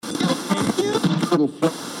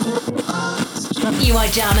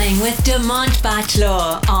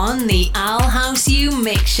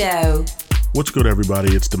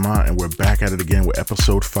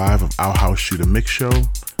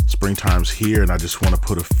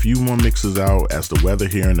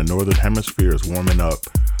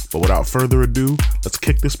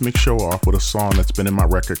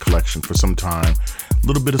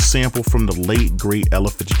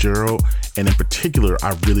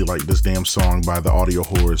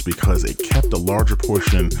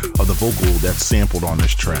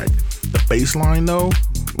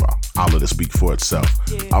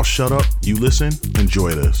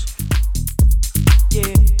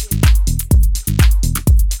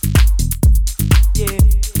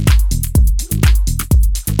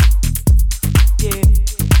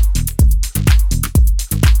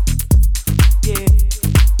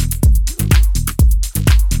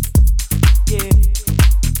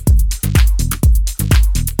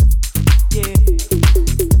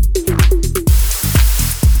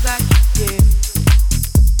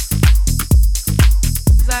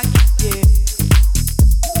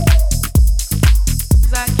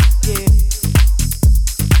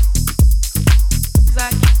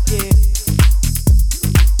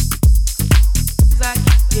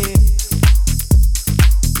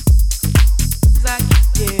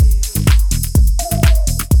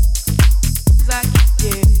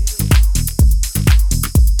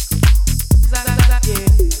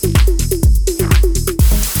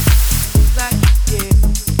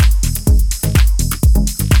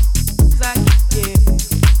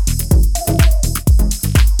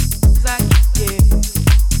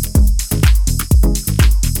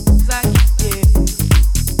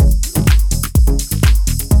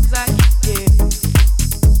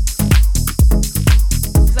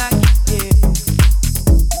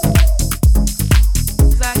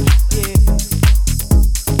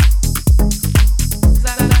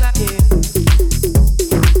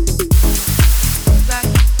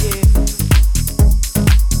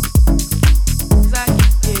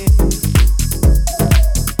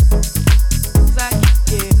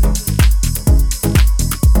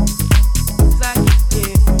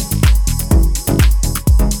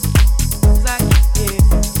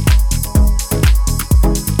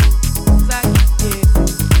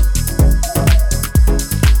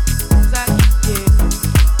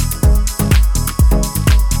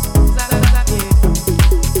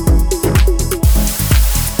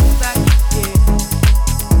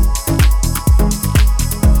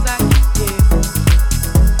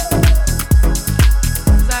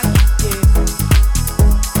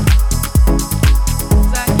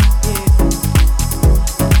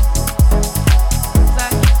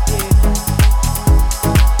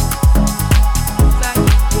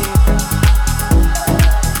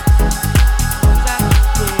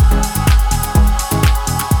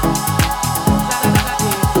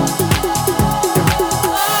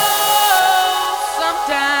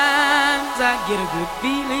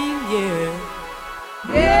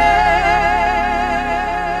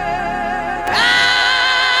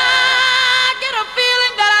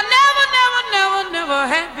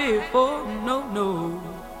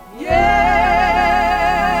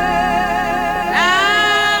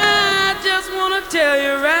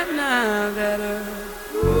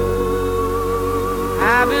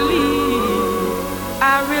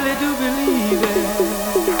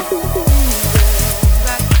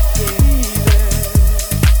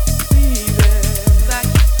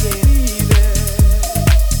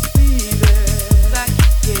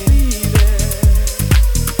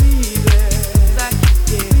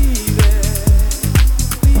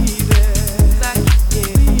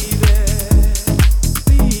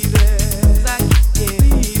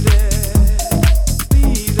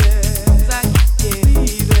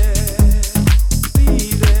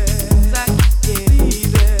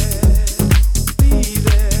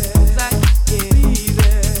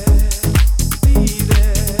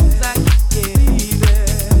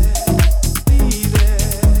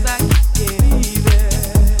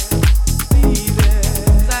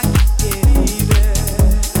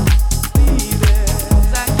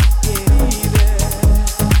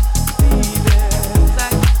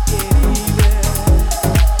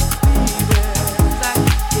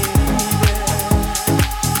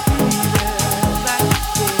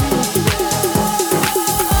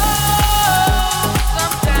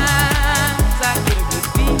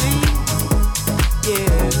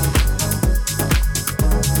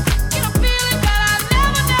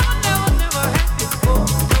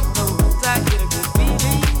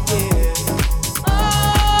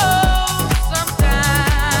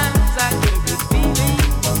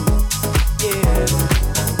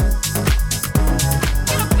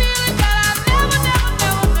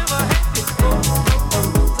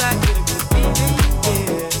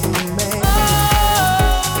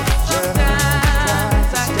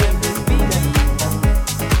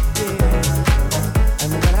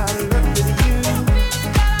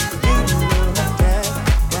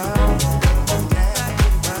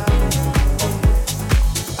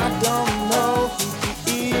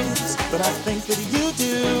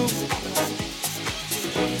do.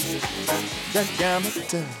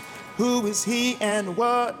 Who is he and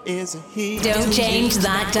what is he? Don't change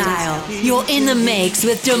that dial. You're in the mix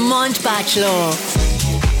with Demont Bachelor.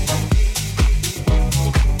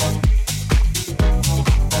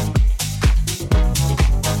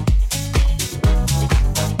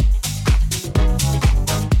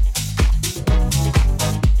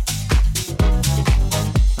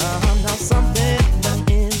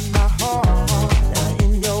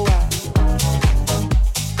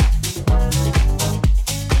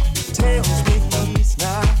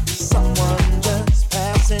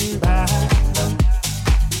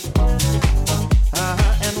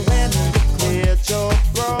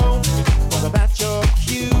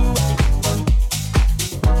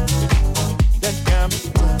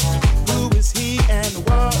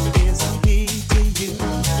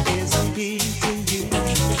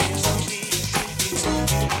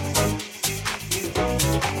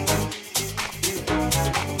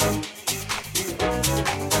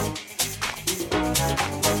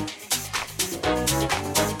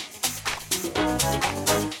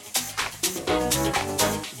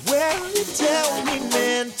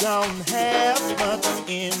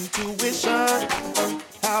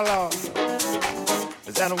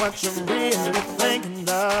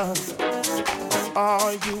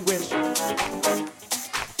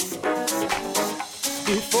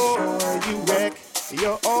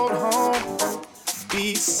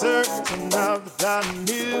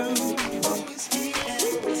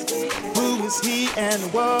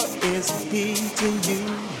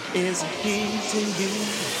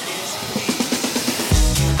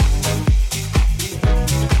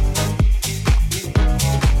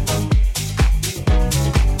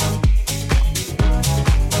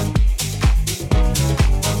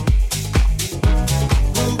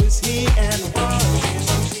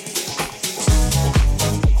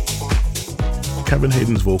 Kevin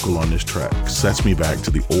Hayden's vocal on this track sets me back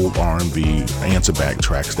to the old R&B answer-back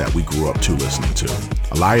tracks that we grew up to listening to.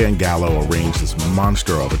 Aliyah and Gallo arranged this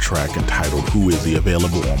monster of a track entitled Who Is He,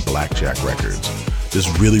 available on Blackjack Records. This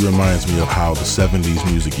really reminds me of how the 70s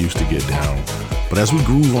music used to get down. But as we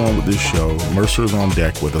groove on with this show, Mercer's on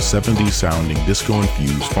deck with a 70s sounding,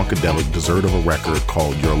 disco-infused, funkadelic dessert of a record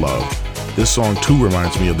called Your Love. This song too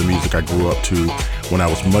reminds me of the music I grew up to when I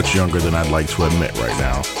was much younger than I'd like to admit right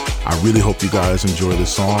now. I really hope you guys enjoy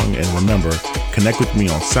this song, and remember, connect with me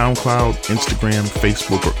on SoundCloud, Instagram,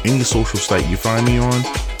 Facebook, or any social site you find me on.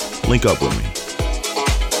 Link up with me.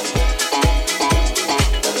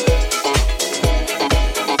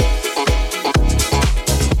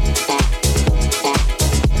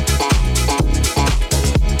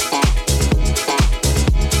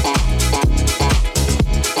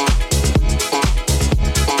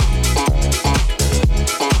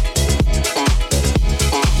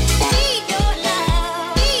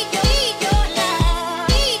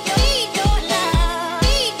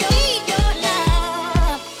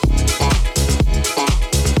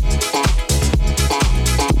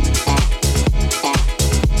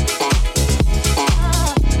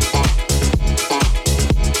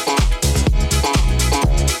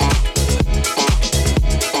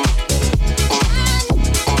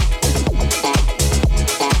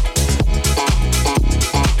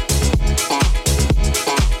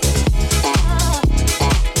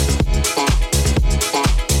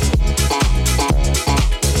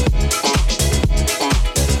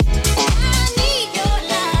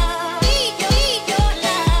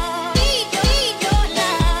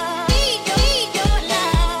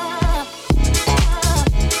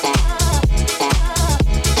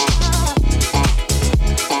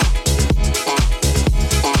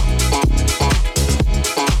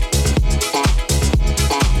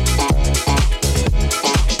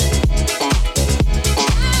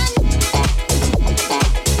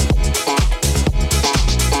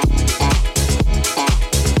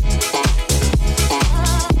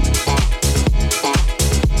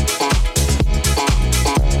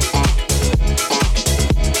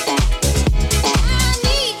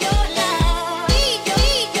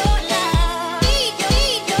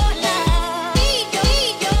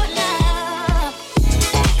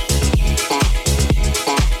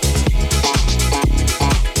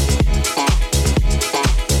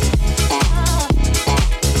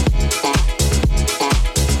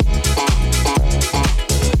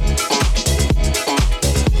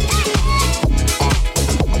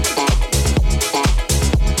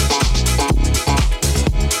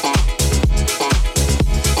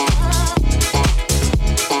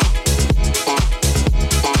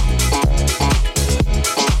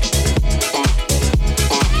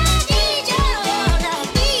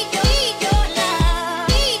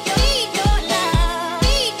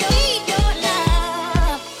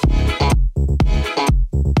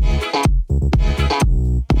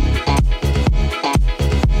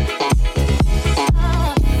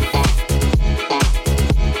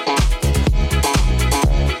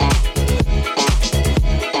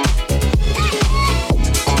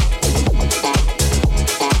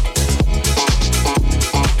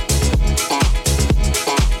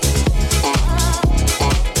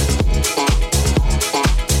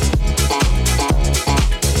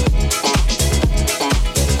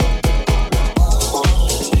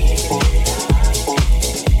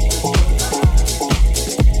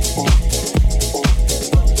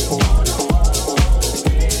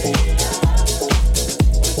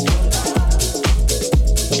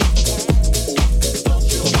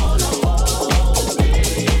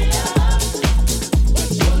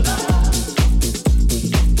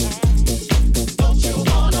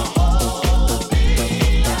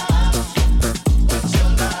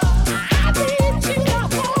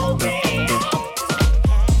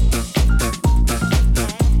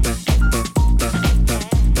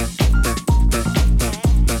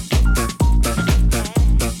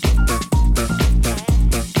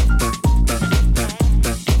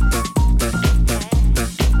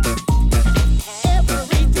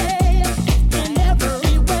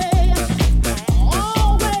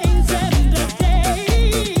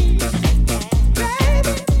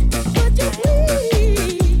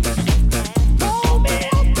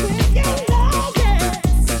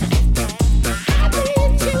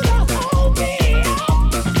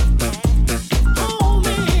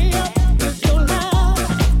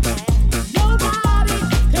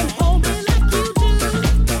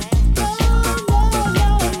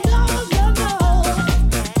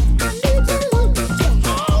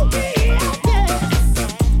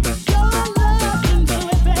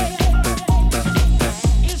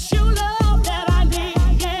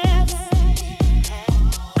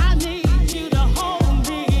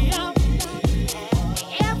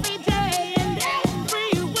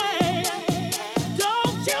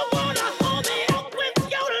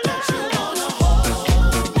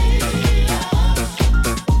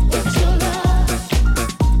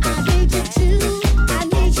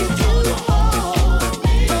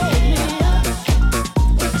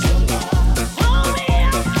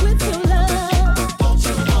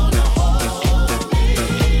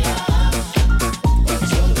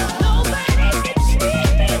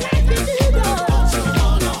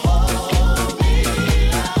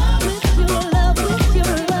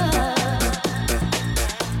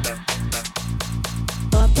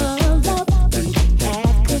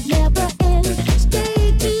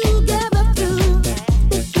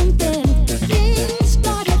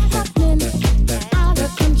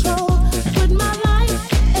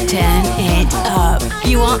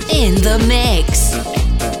 are in the mix.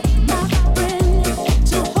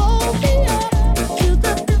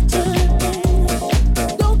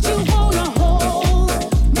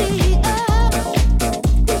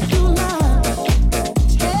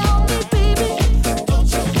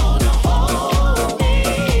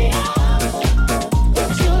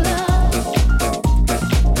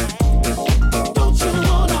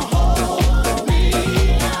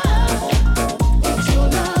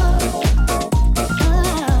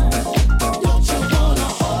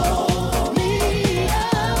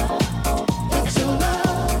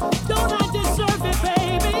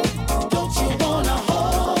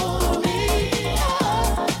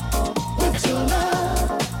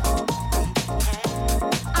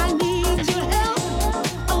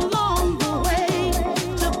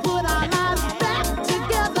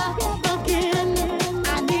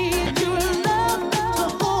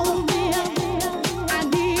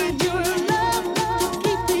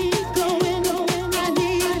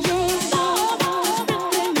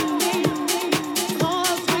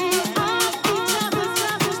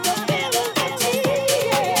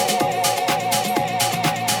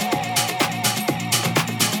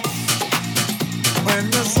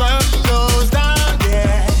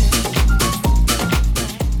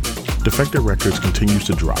 Defected Records continues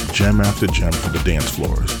to drop gem after gem for the dance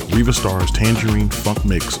floors. Reva Starr's Tangerine funk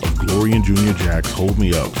mix of Glory and Junior Jack's Hold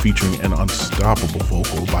Me Up, featuring an unstoppable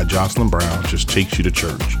vocal by Jocelyn Brown, just takes you to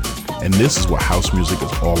church. And this is what house music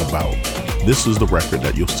is all about. This is the record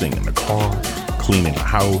that you'll sing in the car, cleaning the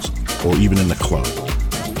house, or even in the club.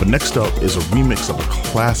 But next up is a remix of a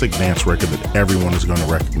classic dance record that everyone is going to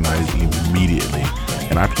recognize immediately.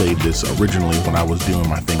 And I played this originally when I was doing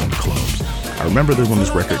my thing in the clubs. I remember that when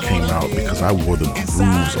this record came out because I wore the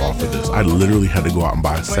grooves off of this. I literally had to go out and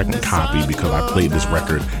buy a second copy because I played this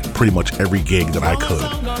record pretty much every gig that I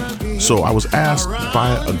could. So I was asked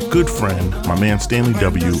by a good friend, my man Stanley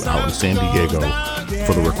W. out in San Diego,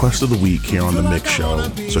 for the request of the week here on the Mix Show.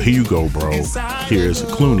 So here you go, bro. Here's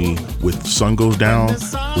Clooney with Sun Goes Down,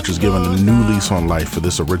 which is giving a new lease on life for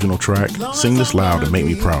this original track. Sing this loud and make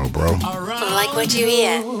me proud, bro. Like what you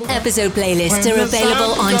hear? Episode playlists are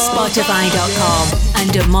available on Spotify.com and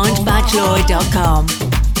DemondBachelor.com.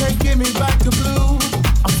 Taking me back to blue,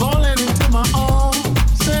 I'm falling into my own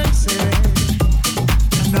senses.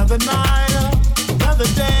 Another night, another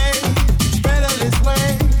day, it's better this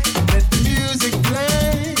way. Let the music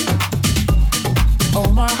play.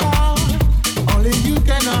 Oh my heart, only you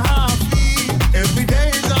can know how I feel. Every day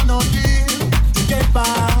is on no deal to get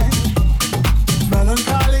by.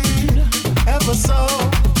 Melancholy, ever so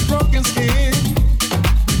broken skin,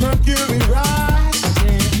 mercury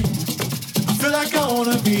rising. I feel like I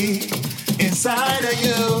wanna be inside of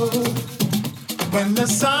you when the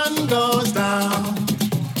sun goes down.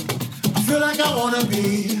 I feel like I wanna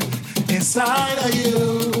be inside of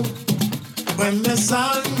you when the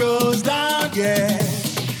sun goes down, yeah.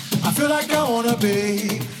 I feel like I wanna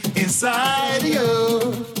be inside of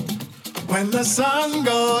you when the sun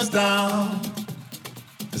goes down.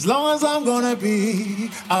 As long as I'm gonna be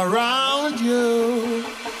around you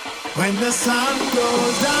when the sun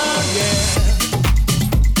goes down, yeah.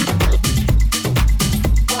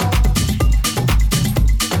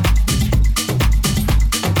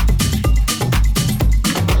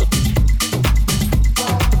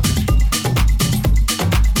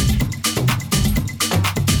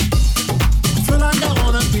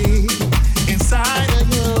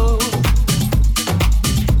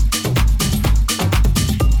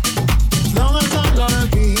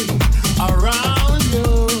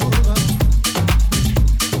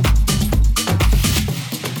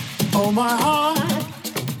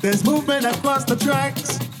 There's movement across the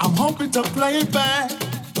tracks. I'm hoping to play it back,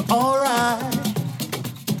 but alright.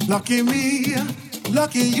 Lucky me,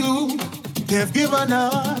 lucky you. They've given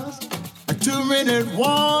us a 2-minute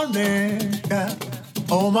warning.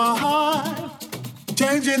 Oh my heart,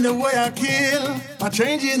 changing the way I kill by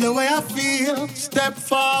changing the way I feel. Step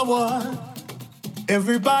forward.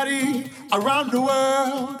 Everybody around the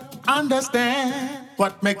world understand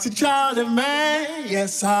what makes a child a man.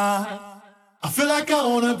 Yes, I feel like I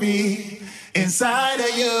wanna be inside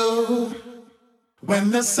of you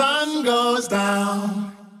when the sun goes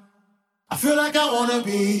down. I feel like I wanna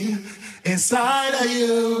be inside of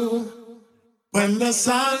you when the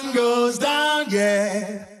sun goes down,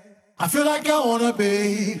 yeah. I feel like I wanna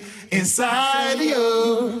be inside of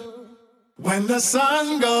you when the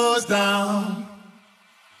sun goes down.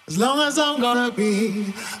 As long as I'm gonna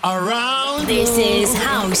be around this you. This is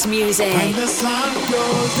house music. When the sun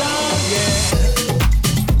goes down, yeah.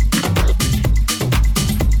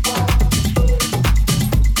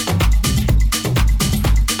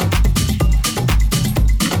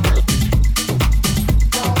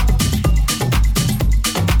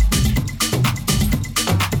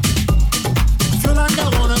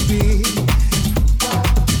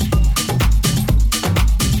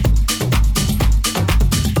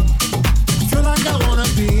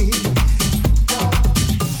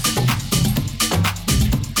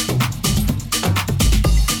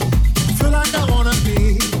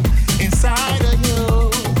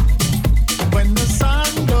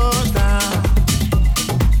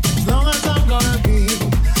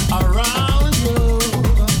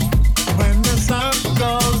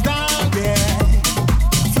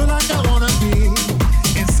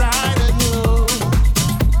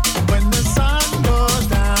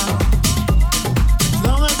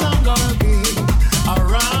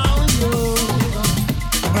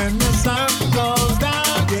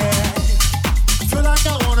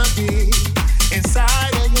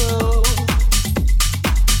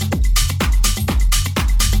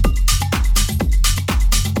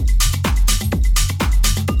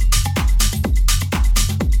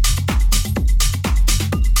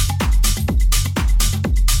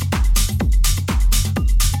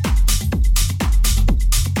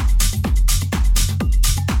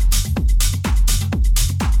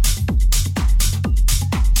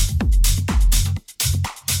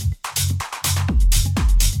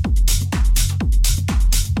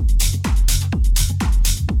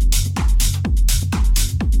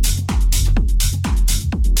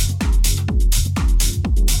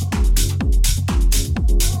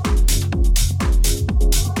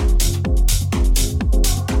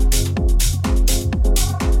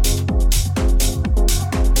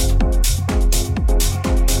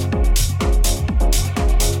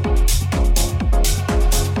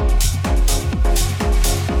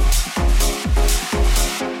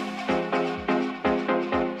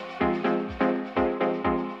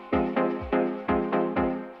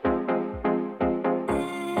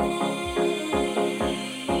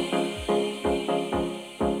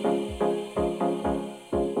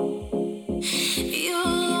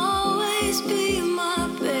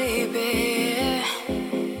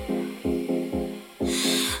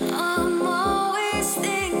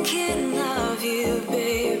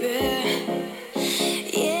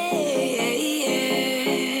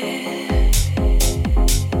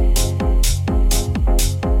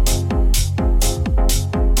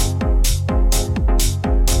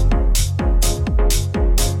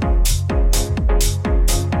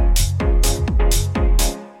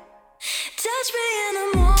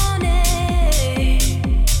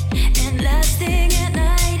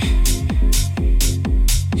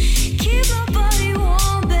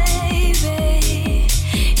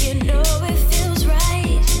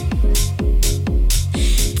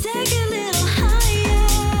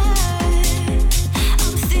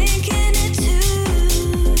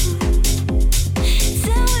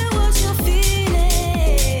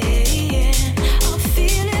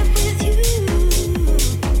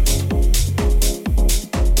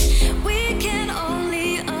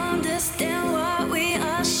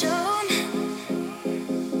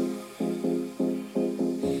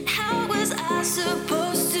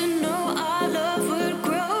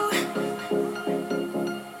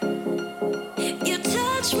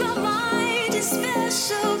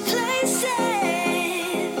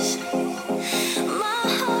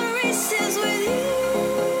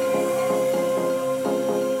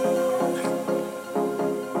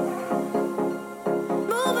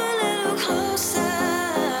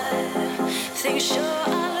 Things sure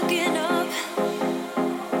are looking up.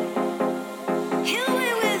 Heal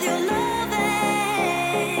me with your love.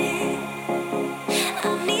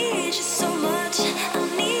 I need you so much.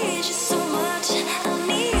 I need you so much. I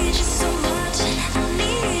need you so much. I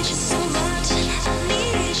need you so much. I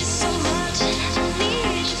need you so much. I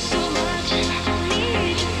need you so much. I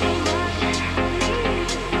need you so much.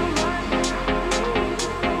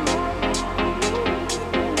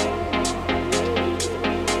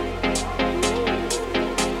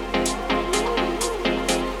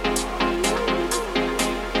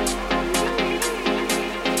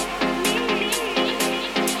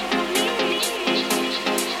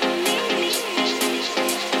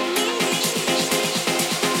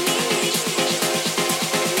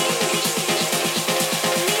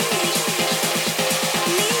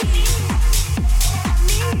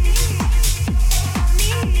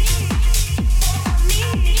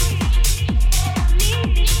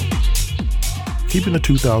 Keeping the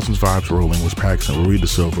 2000s vibes rolling was Paxton Rui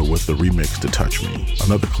Silva with the remix to Touch Me,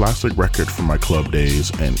 another classic record from my club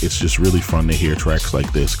days, and it's just really fun to hear tracks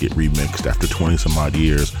like this get remixed after 20 some odd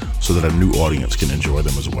years so that a new audience can enjoy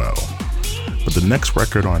them as well. But the next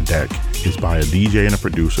record on deck is by a DJ and a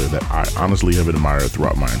producer that I honestly have admired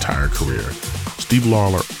throughout my entire career. Steve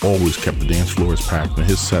Lawler always kept the dance floors packed, and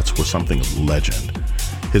his sets were something of legend.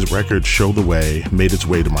 His record, Show the Way, made its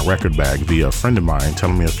way to my record bag via a friend of mine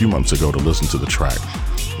telling me a few months ago to listen to the track.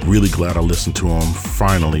 Really glad I listened to him.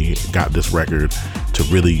 Finally got this record to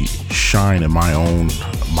really shine in my own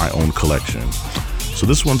collection. So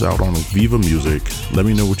this one's out on Viva Music. Let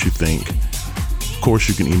me know what you think. Of course,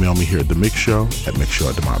 you can email me here at The Mix Show at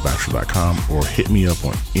mixshow@demondbachelor.com or hit me up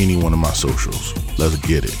on any one of my socials. Let's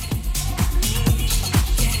get it.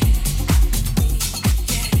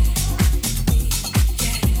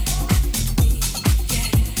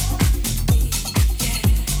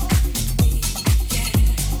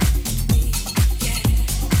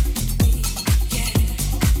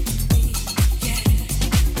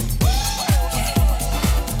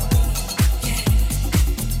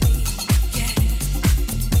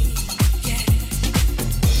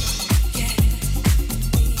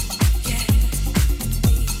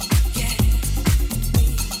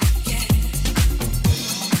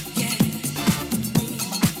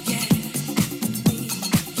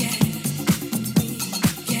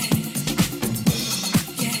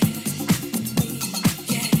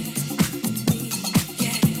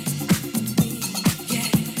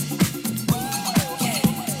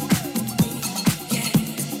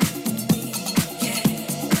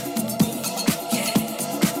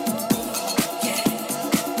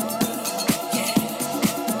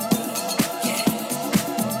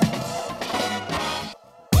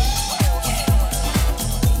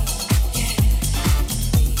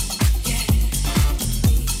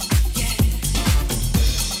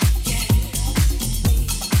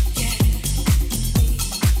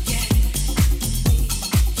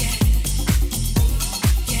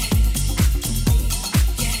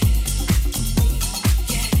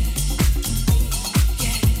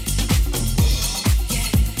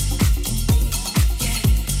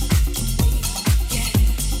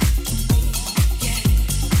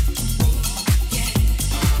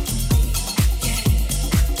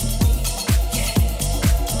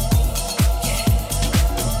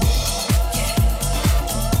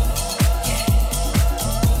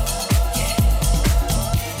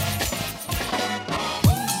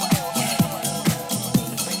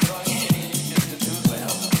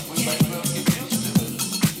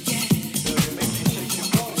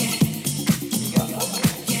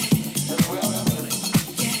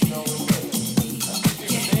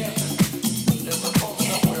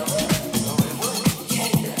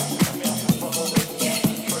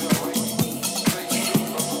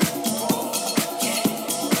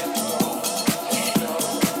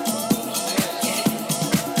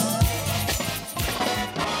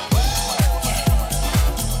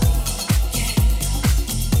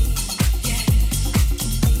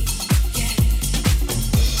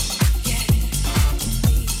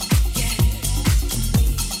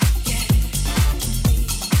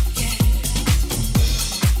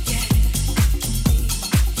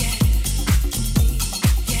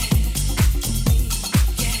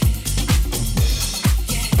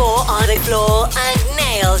 On the floor and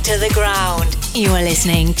nailed to the ground. You are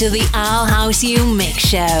listening to the I'll House You Mix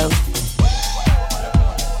Show.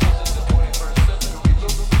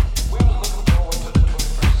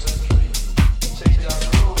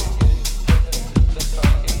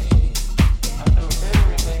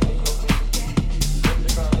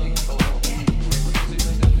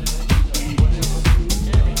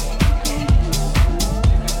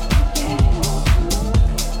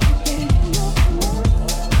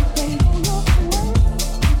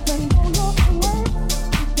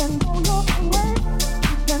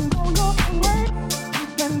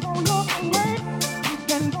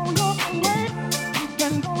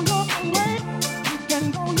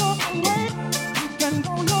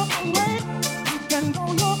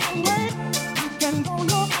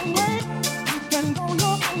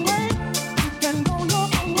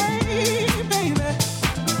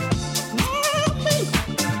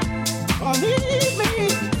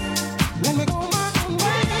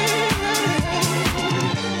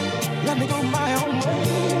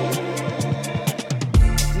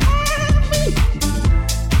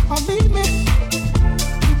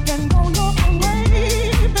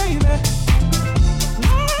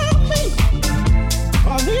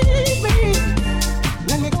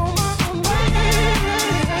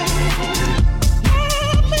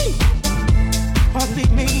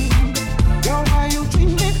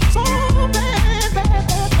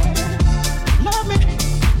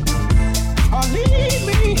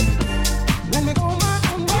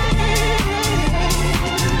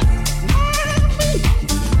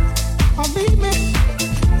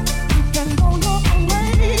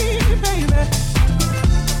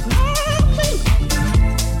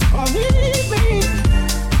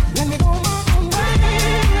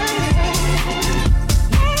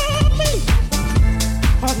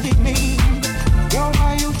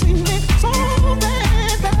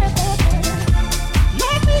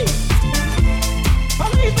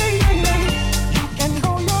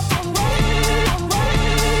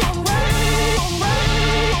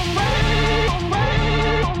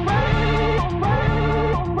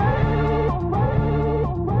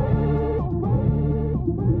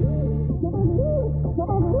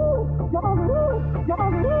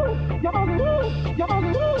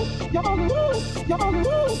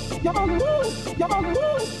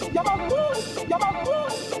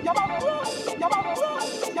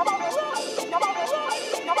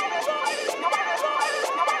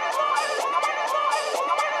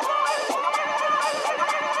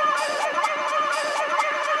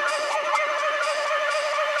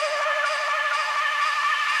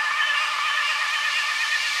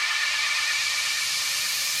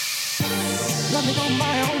 Let me go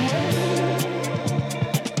my own way.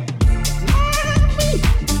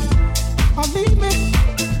 Or leave me.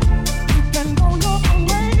 You can go your own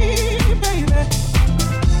way, baby.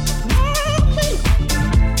 Love me.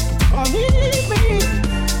 Or leave me.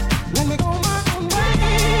 Let me go my own way.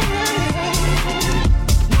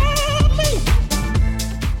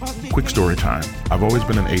 Quick story time. I've always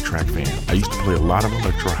been an 8-track fan. I used to play a lot of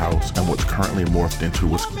electro house and what's currently morphed into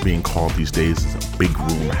what's being called these days as a big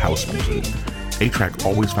room house music. 8-track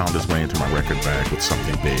always found his way into my record bag with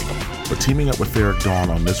something big. But teaming up with Ferric Dawn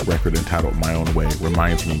on this record entitled My Own Way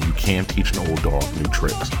reminds me you can teach an old dog new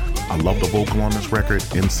tricks. I love the vocal on this record,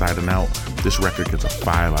 inside and out. This record gets a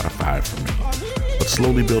 5 out of 5 from me. But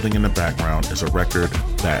slowly building in the background is a record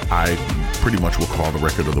that I pretty much will call the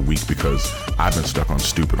record of the week because I've been stuck on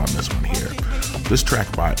stupid on this one here. This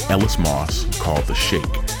track by Ellis Moss called The Shake.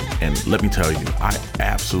 And let me tell you, I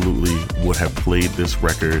absolutely would have played this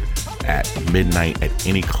record at midnight at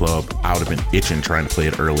any club. I would have been itching trying to play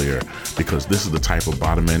it earlier because this is the type of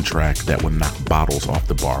bottom end track that would knock bottles off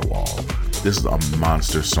the bar wall. This is a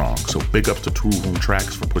monster song, so big up to Two Room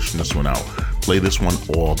Tracks for pushing this one out. Play this one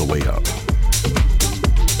all the way up.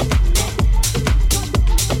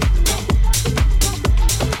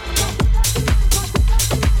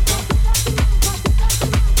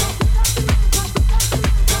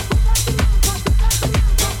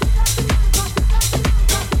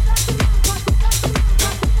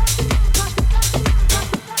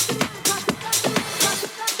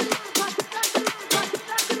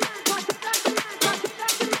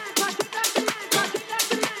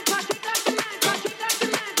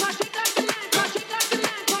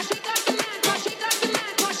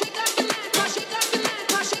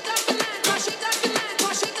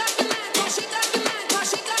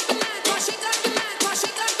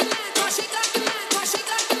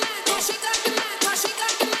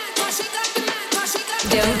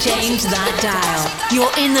 Don't change that dial.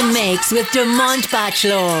 You're in the mix with Demont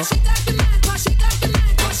Bachelor.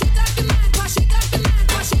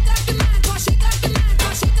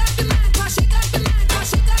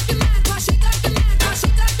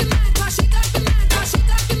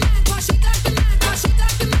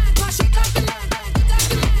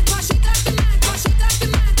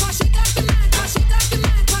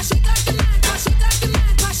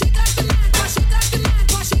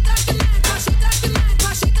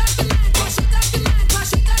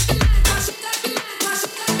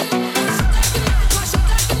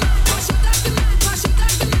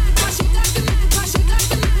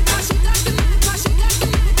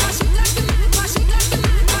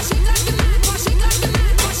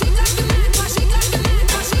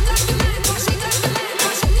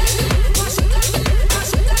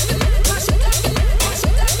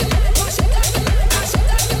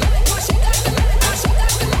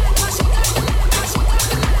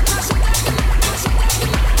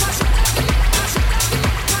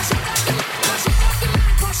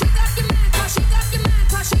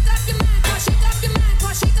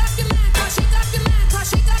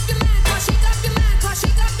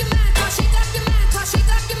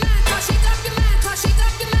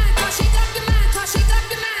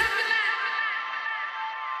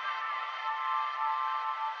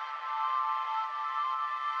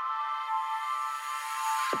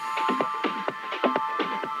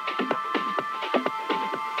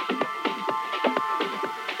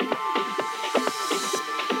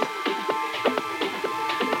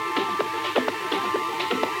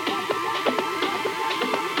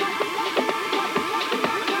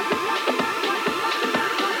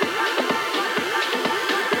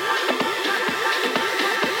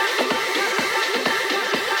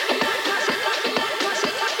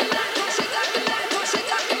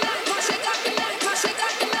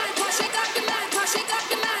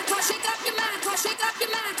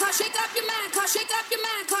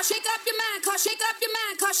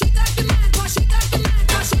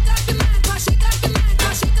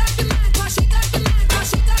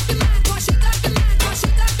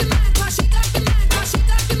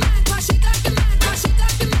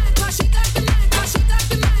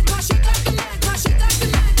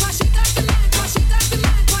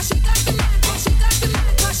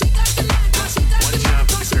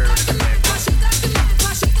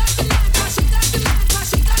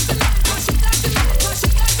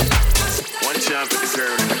 time for the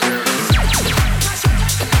girl and the girl.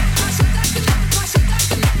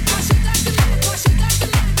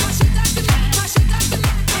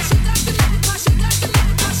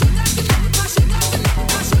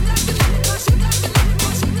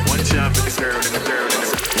 One time for the girl and the girl.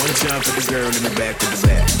 One time for the girl in the back with the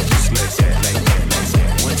back. Just like that, like that, like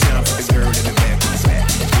that. One time for the girl in the back with the back.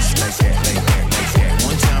 Just like that, like that,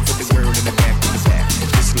 like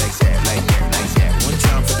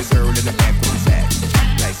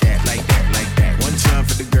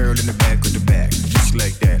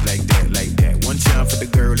that. One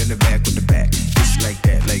time for the girl in the back with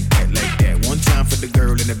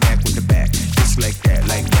the back. Just like that,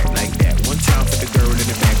 like that, like that. One time for the girl in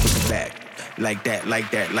the back with the back. Like that,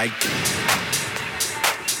 like that, like that.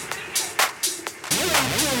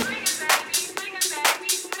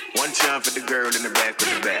 One time for the girl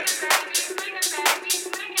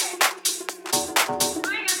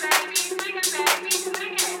in the back with the back.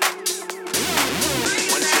 Just like that, like that, like that.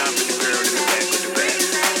 One time for the girl in the back with the back. Just like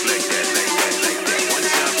that, like that, like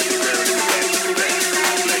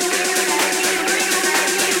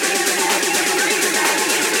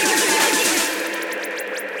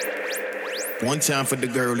that. One time for the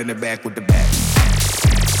girl in the back with the back.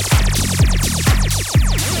 Just like that, like that, like that. One time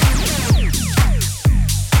for the girl in the back with the back. Like that, like that, like that. One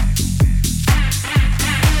time for the girl in the back with the back. One time for the girl in the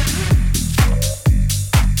back with the back. Like that, like that, like that. One time for the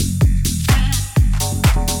girl in the back with the back.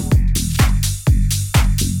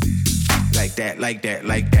 Like that, like that,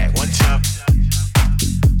 like that, like that. One time for the girl in the back with the back. Like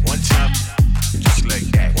that, like that. One time, just like that.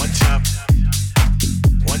 One time,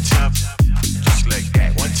 just like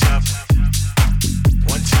that. One time,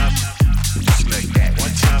 just like that.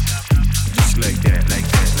 One time, just like that,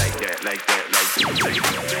 like that, like that, like that, like that.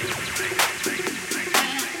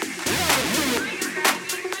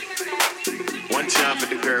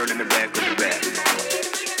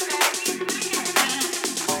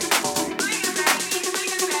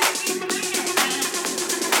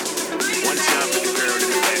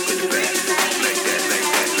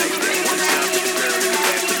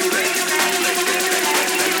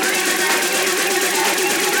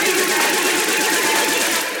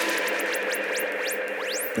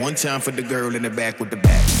 One time for the girl in the back with the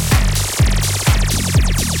back.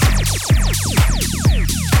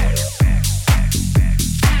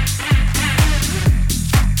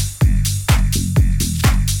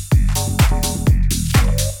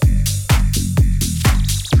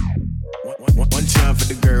 One time for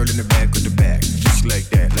the girl in the back with the back. One time for the girl in the back with the back. Just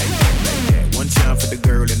like that, like that, like that. One time for the girl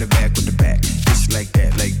in the back with the back. Just like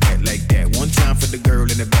that, like that, like that. One time for the girl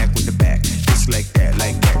in the back with the back. Just like that,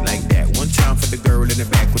 like that, like that. One time for the girl in the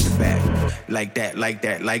back with the back. Like that, like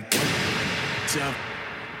that, like that. Time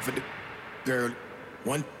for the girl.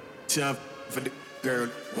 One time for the girl.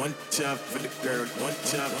 One time for the girl. One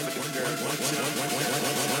time for the girl.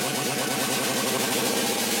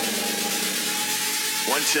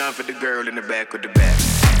 One time for the girl in the back with the back.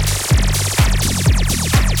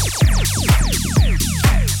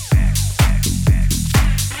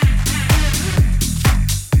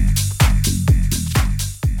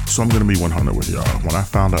 So I'm gonna be 100 with y'all. When I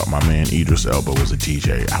found out my man Idris Elba was a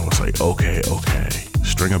DJ, I was like, okay.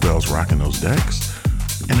 Stringer Bell's rocking those decks,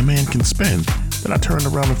 and the man can spin. Then I turned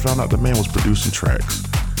around and found out the man was producing tracks.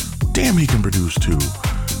 Damn, he can produce too.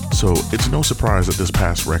 So it's no surprise that this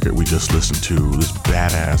past record we just listened to, this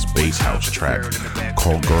badass bass house track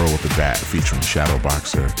called Girl with the Bat featuring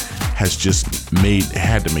Shadowboxer, had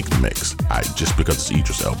to make the mix. Just because it's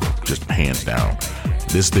Idris Elba, just hands down.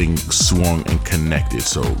 This thing swung and connected,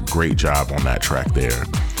 so great job on that track there.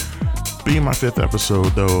 Being my 5th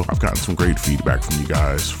episode though, I've gotten some great feedback from you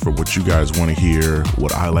guys for what you guys want to hear,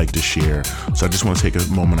 what I like to share. So I just want to take a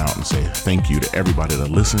moment out and say thank you to everybody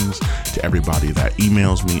that listens, to everybody that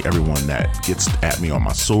emails me, everyone that gets at me on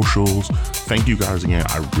my socials. Thank you guys again.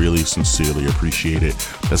 I really sincerely appreciate it.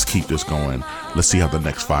 Let's keep this going. Let's see how the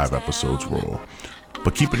next 5 episodes roll.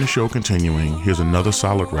 But keeping the show continuing, here's another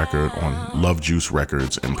solid record on Love Juice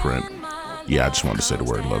Records imprint. Yeah, I just wanted to say the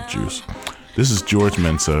word Love Juice. This is George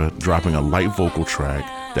Mensa dropping a light vocal track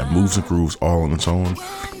that moves and grooves all on its own.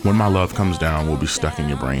 When My Love Comes Down will be stuck in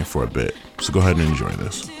your brain for a bit. So go ahead and enjoy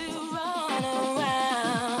this.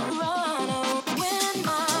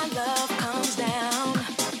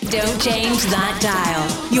 Don't change that dial.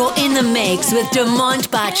 You're in the mix with Demont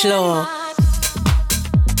Bachelor.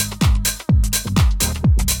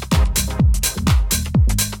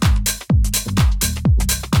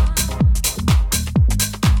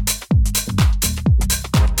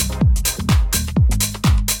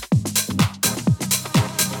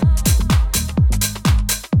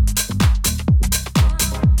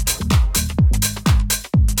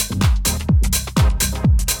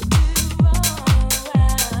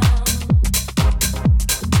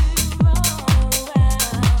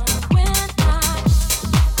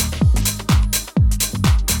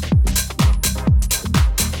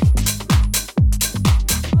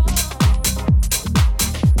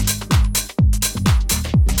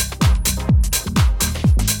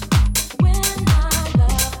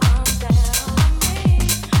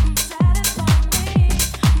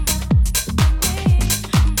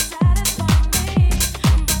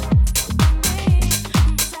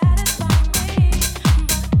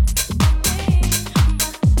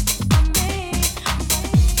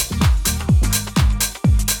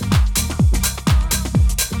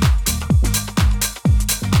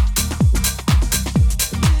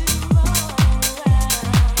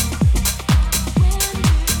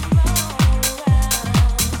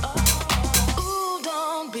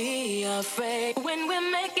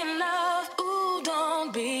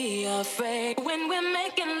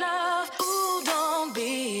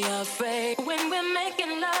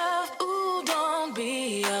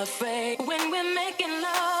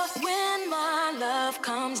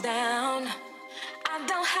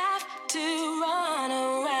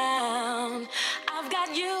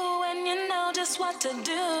 got you and you know just what to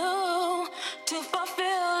do to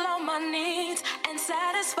fulfill all my needs and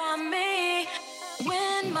satisfy me.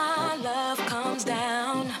 When my love comes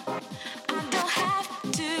down, I don't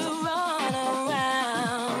have to run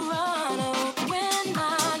around, run around. When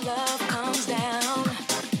my love comes down,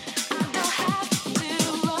 I don't have to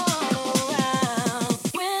run around.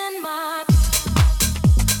 When my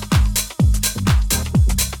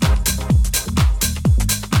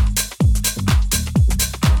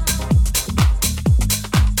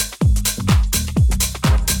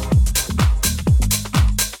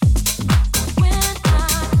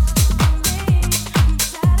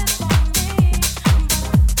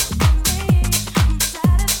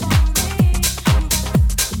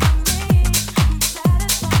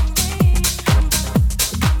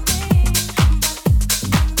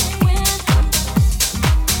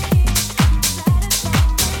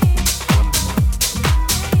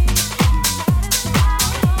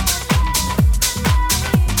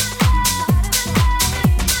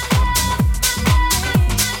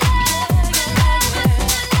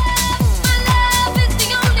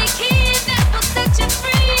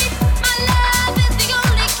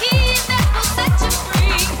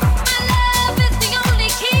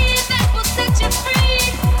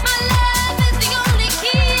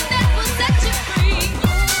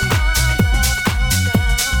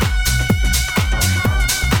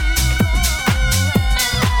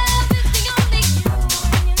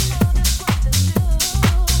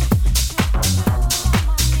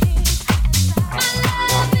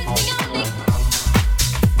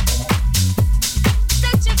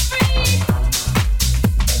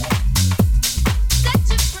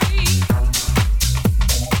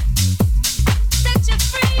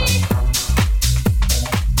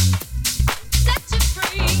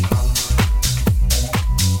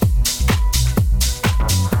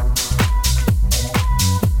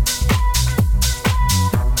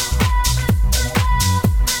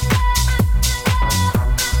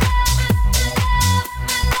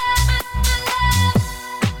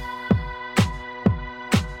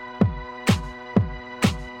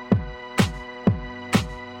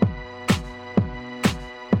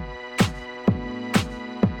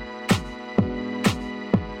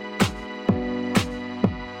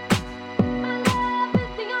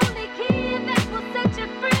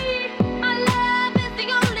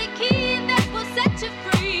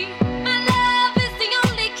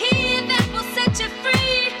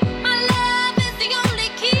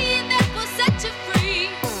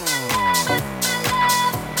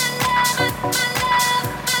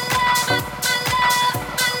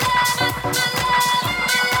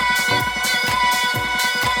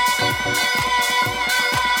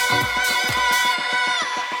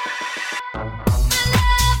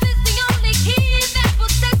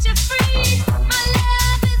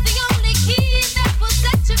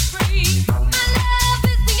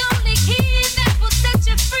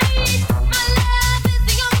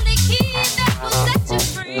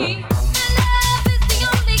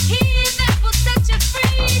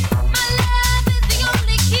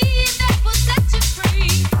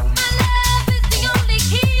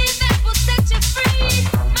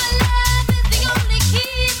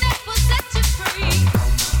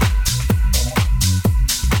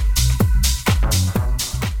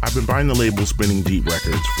Behind the label Spinning Deep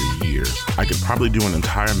Records for years, I could probably do an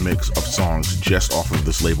entire mix of songs just off of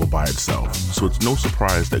this label by itself, so it's no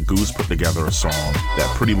surprise that Goose put together a song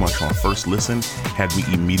that pretty much on first listen had me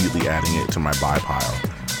immediately adding it to my buy pile.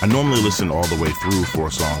 I normally listen all the way through for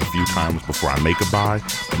a song a few times before I make a buy,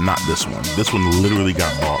 but not this one. This one literally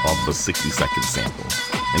got bought off a 60-second sample.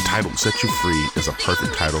 Entitled Set You Free is a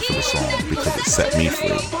perfect title for the song because it set me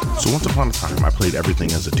free. So once upon a time, I played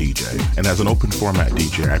everything as a DJ. And as an open format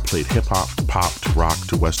DJ, I played hip-hop to pop to rock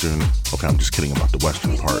to western. Okay, I'm just kidding about the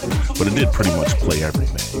western part, but it did pretty much play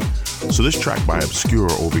everything. So this track by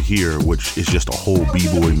Obscure over here, which is just a whole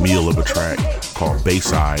b-boy meal of a track called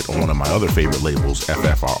Bayside on one of my other favorite labels,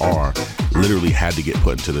 FFRR, literally had to get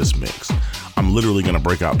put into this mix. I'm literally going to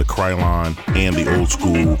break out the Krylon and the old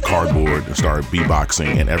school cardboard and start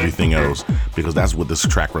beatboxing and everything else because that's what this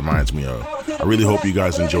track reminds me of. I really hope you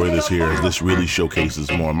guys enjoy this here as this really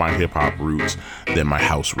showcases more of my hip hop roots than my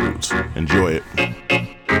house roots. Enjoy it.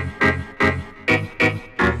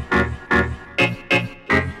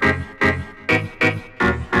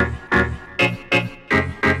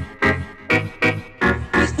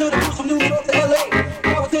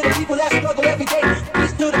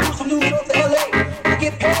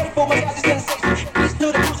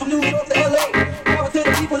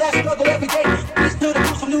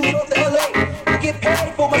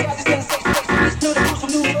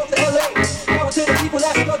 To the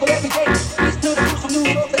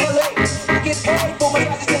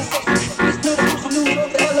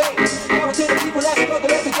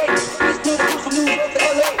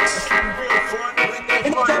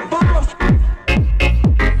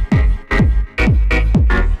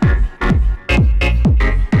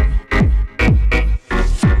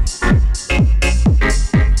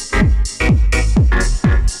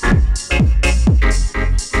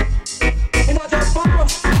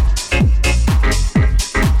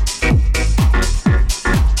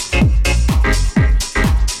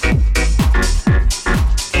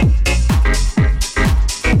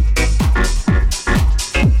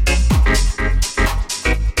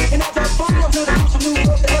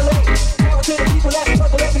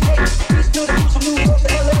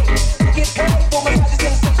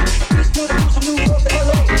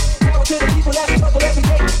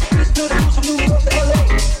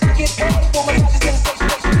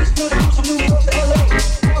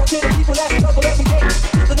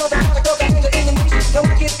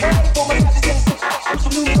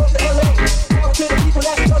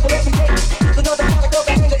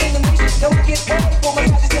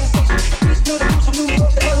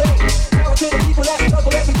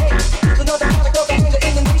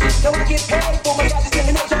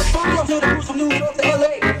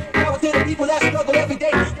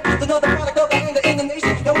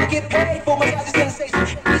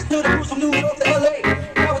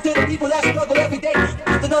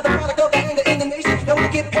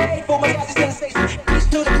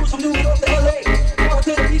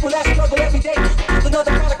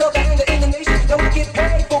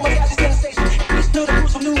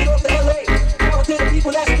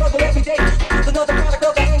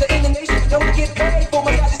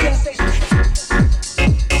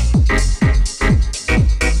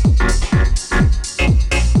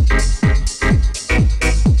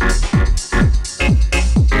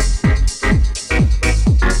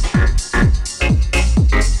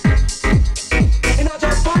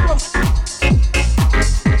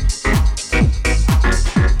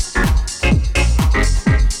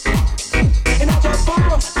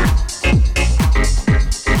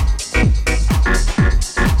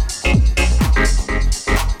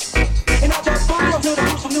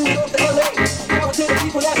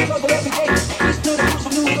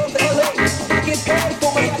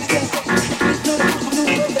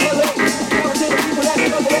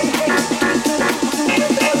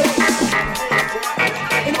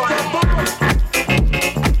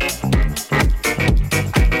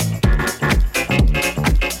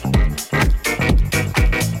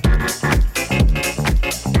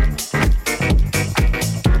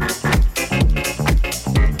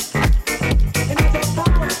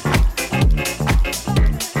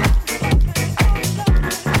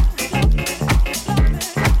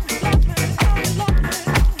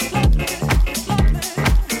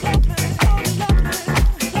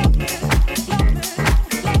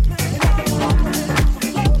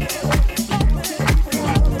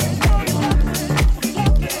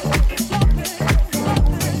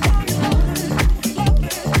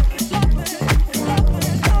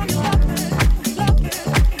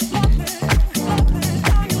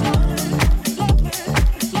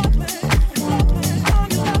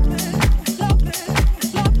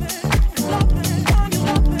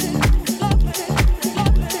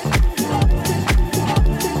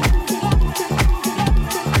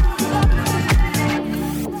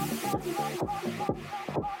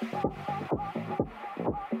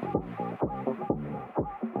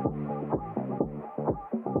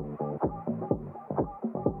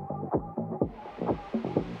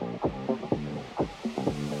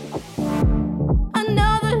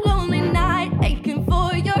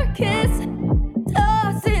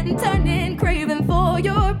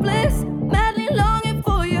your bliss, madly longing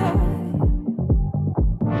for your,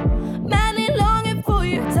 madly longing for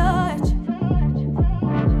your touch.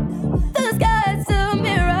 The sky's a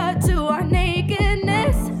mirror to our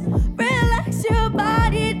nakedness. Relax your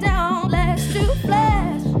body down, flesh to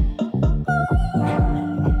flesh,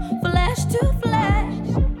 flesh to flesh.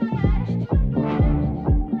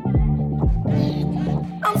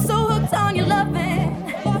 I'm so hooked on your loving,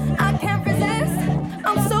 I can't resist.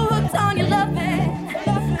 I'm so hooked on your loving,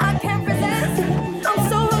 I can't resist. I'm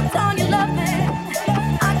so hooked on your loving,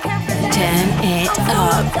 I can't resist. Turn it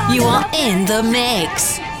up. You are in the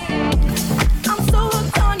mix. I'm so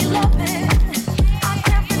hooked on your loving, I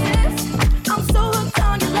can't resist. I'm so hooked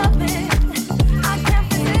on your loving, I can't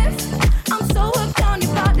resist. I'm so hooked on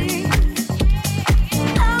your body.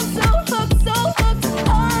 I'm so hooked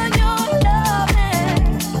on your loving.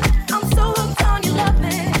 I'm so hooked on your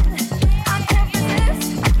loving, I can't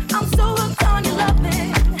resist. I'm so hooked on your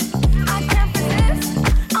loving, I can't resist.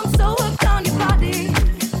 I'm so hooked on your body.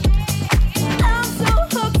 I'm so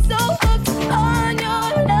hooked on your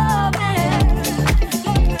loving.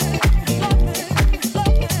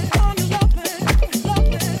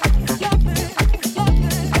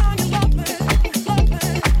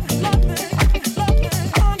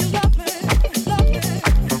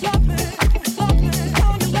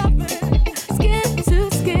 Skin to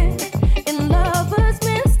skin, in lover's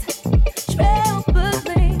mist,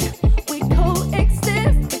 trailblazing, we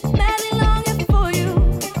coexist. Madly longing for you,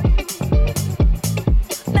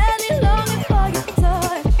 madly longing for your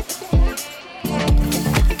touch.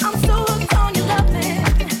 I'm so hooked on your loving,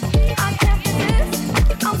 I can't resist.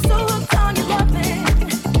 I'm so hooked on your loving,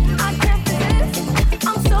 I can't resist.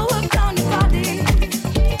 I'm so hooked on your body.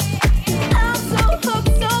 I'm so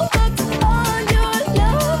hooked on your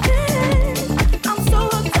loving. I'm so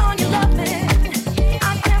hooked on your loving, I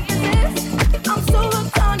can't resist. I'm so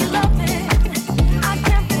hooked on your loving, I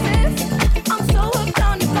can't resist. I'm so hooked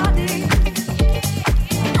on your body.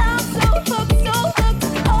 I'm so hooked on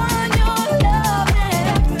your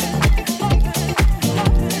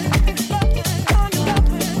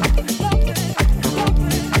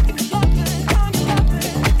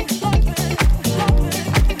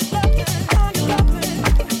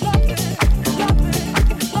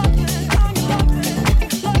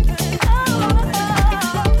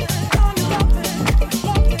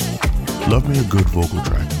Love me a good vocal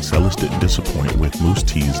track, and Selace didn't disappoint with Moose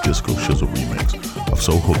T's Disco Shizzle remix of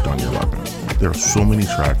So Hooked on Your Lovin'. There are so many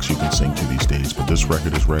tracks you can sing to these days, but this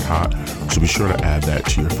record is red hot, so be sure to add that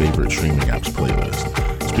to your favorite streaming apps playlist.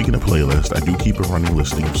 Speaking of playlist, I do keep a running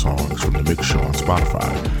listing of songs from the Mixshow on Spotify.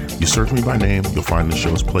 You search me by name, you'll find the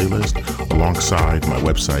show's playlist alongside my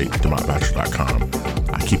website, DemontBachelor.com.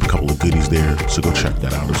 I keep a couple of goodies there, so go check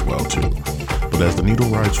that out as well too. But as the needle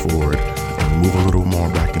rides forward and we move a little more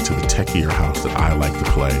back into the techier house that I like to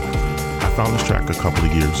play, I found this track a couple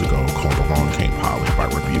of years ago called Along Came Polly by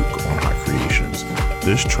Rebuke on High Creations.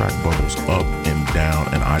 This track bubbles up and down,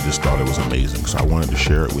 and I just thought it was amazing, so I wanted to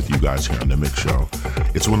share it with you guys here on the Mix Show.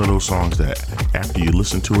 It's one of those songs that after you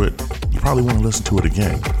listen to it, you probably want to listen to it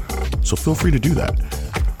again, so feel free to do that.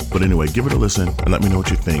 But anyway, give it a listen and let me know what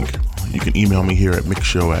you think. You can email me here at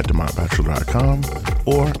mixshow@DemontBachelor.com,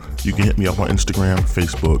 or you can hit me up on Instagram,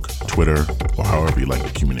 Facebook, Twitter, or however you like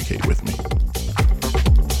to communicate with me.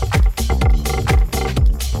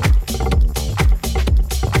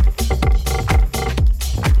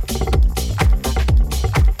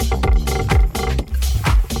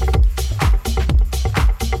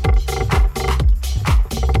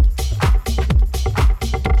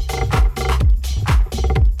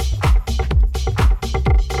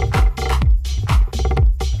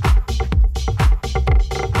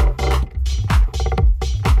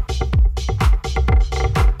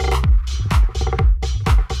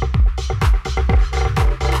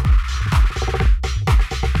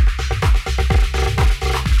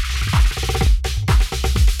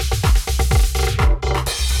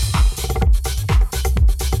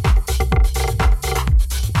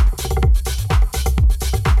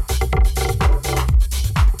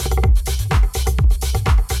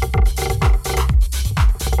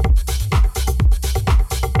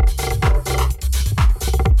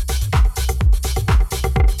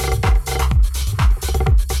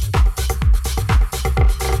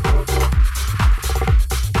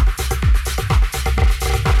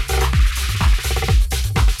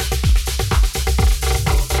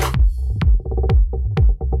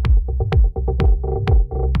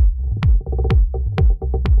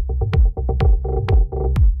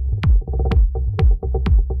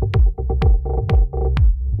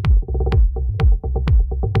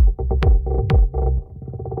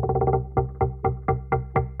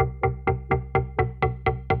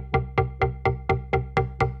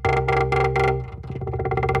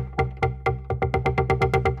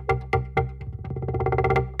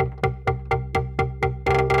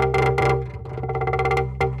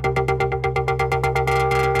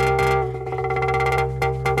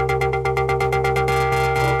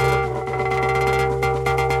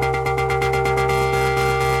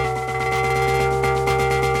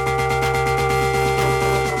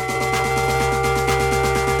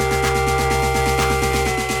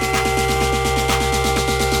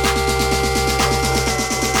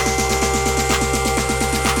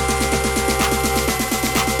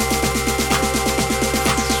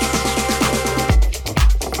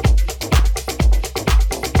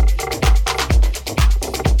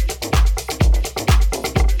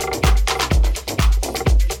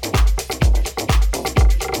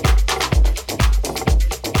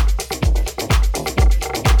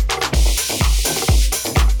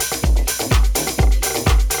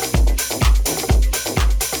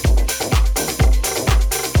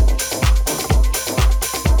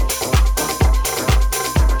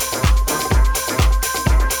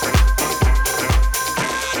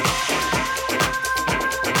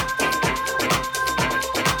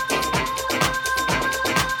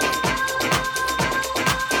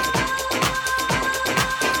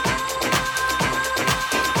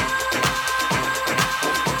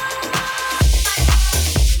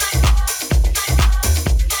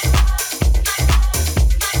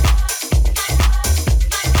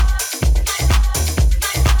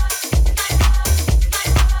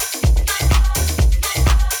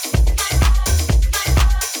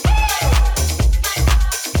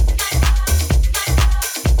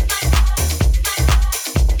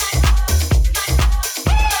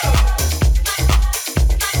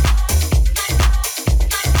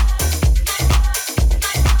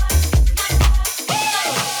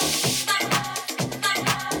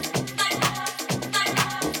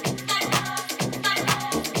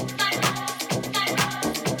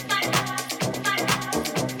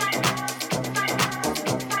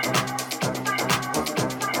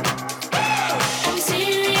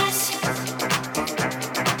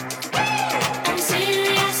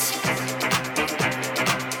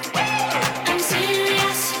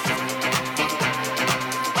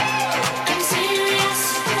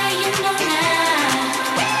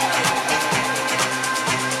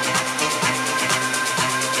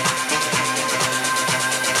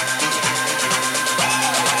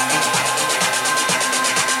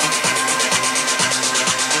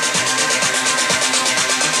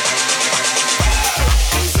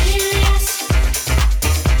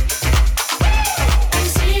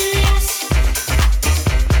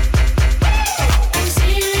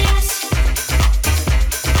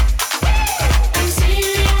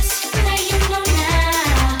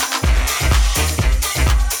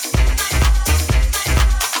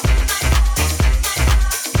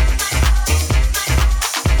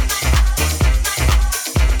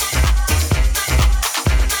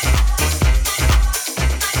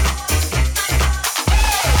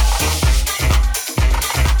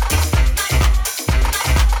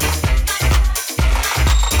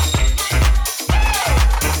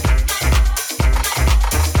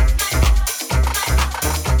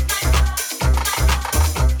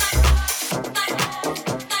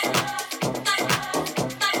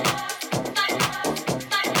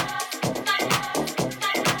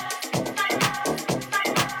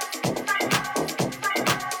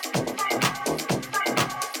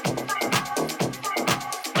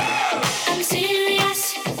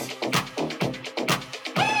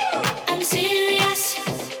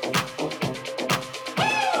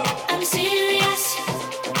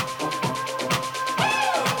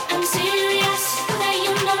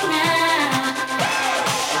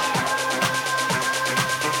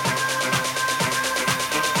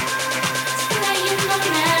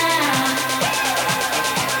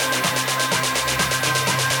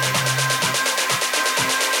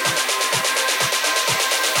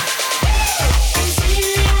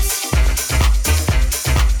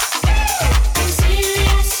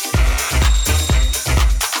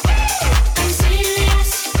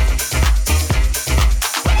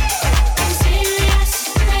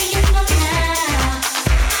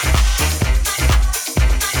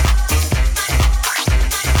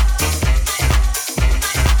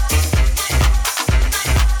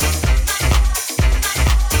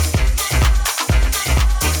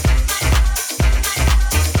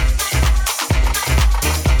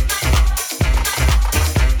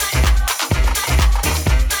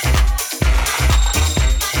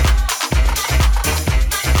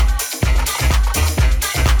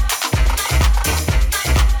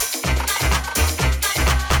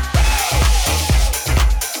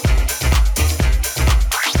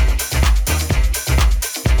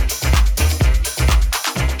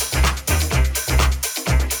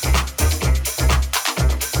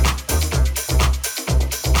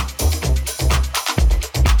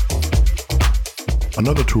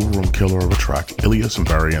 Another two-room killer of a track, Ilias and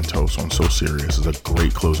Barrientos on So Serious is a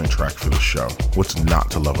great closing track for the show. What's not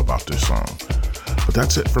to love about this song? But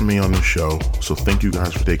that's it for me on this show, so thank you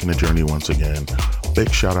guys for taking the journey once again. Big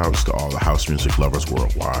shout outs to all the house music lovers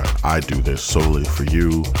worldwide. I do this solely for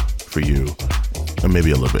you, and maybe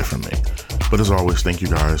a little bit for me. But as always, thank you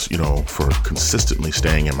guys, for consistently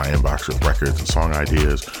staying in my inbox with records and song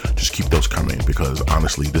ideas. Just keep those coming, because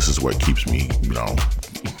honestly, this is what keeps me,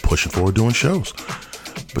 pushing forward doing shows.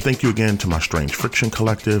 But thank you again to my Strange Friction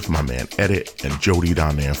Collective, my man Edit, and Jody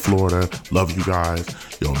down there in Florida. Love you guys.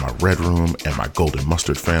 My Red Room and my Golden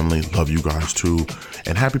Mustard family. Love you guys too.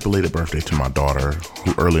 And happy belated birthday to my daughter,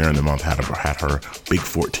 who earlier in the month had her big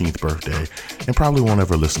 14th birthday and probably won't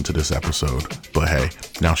ever listen to this episode. But hey,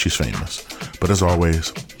 now she's famous. But as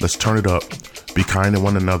always, let's turn it up. Be kind to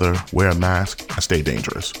one another, wear a mask, and stay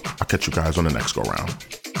dangerous. I'll catch you guys on the next go round.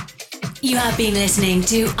 You have been listening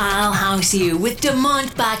to I'll House You with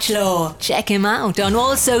Demont Bachelor. Check him out on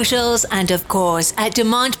all socials and of course at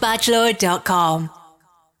DemontBachelor.com.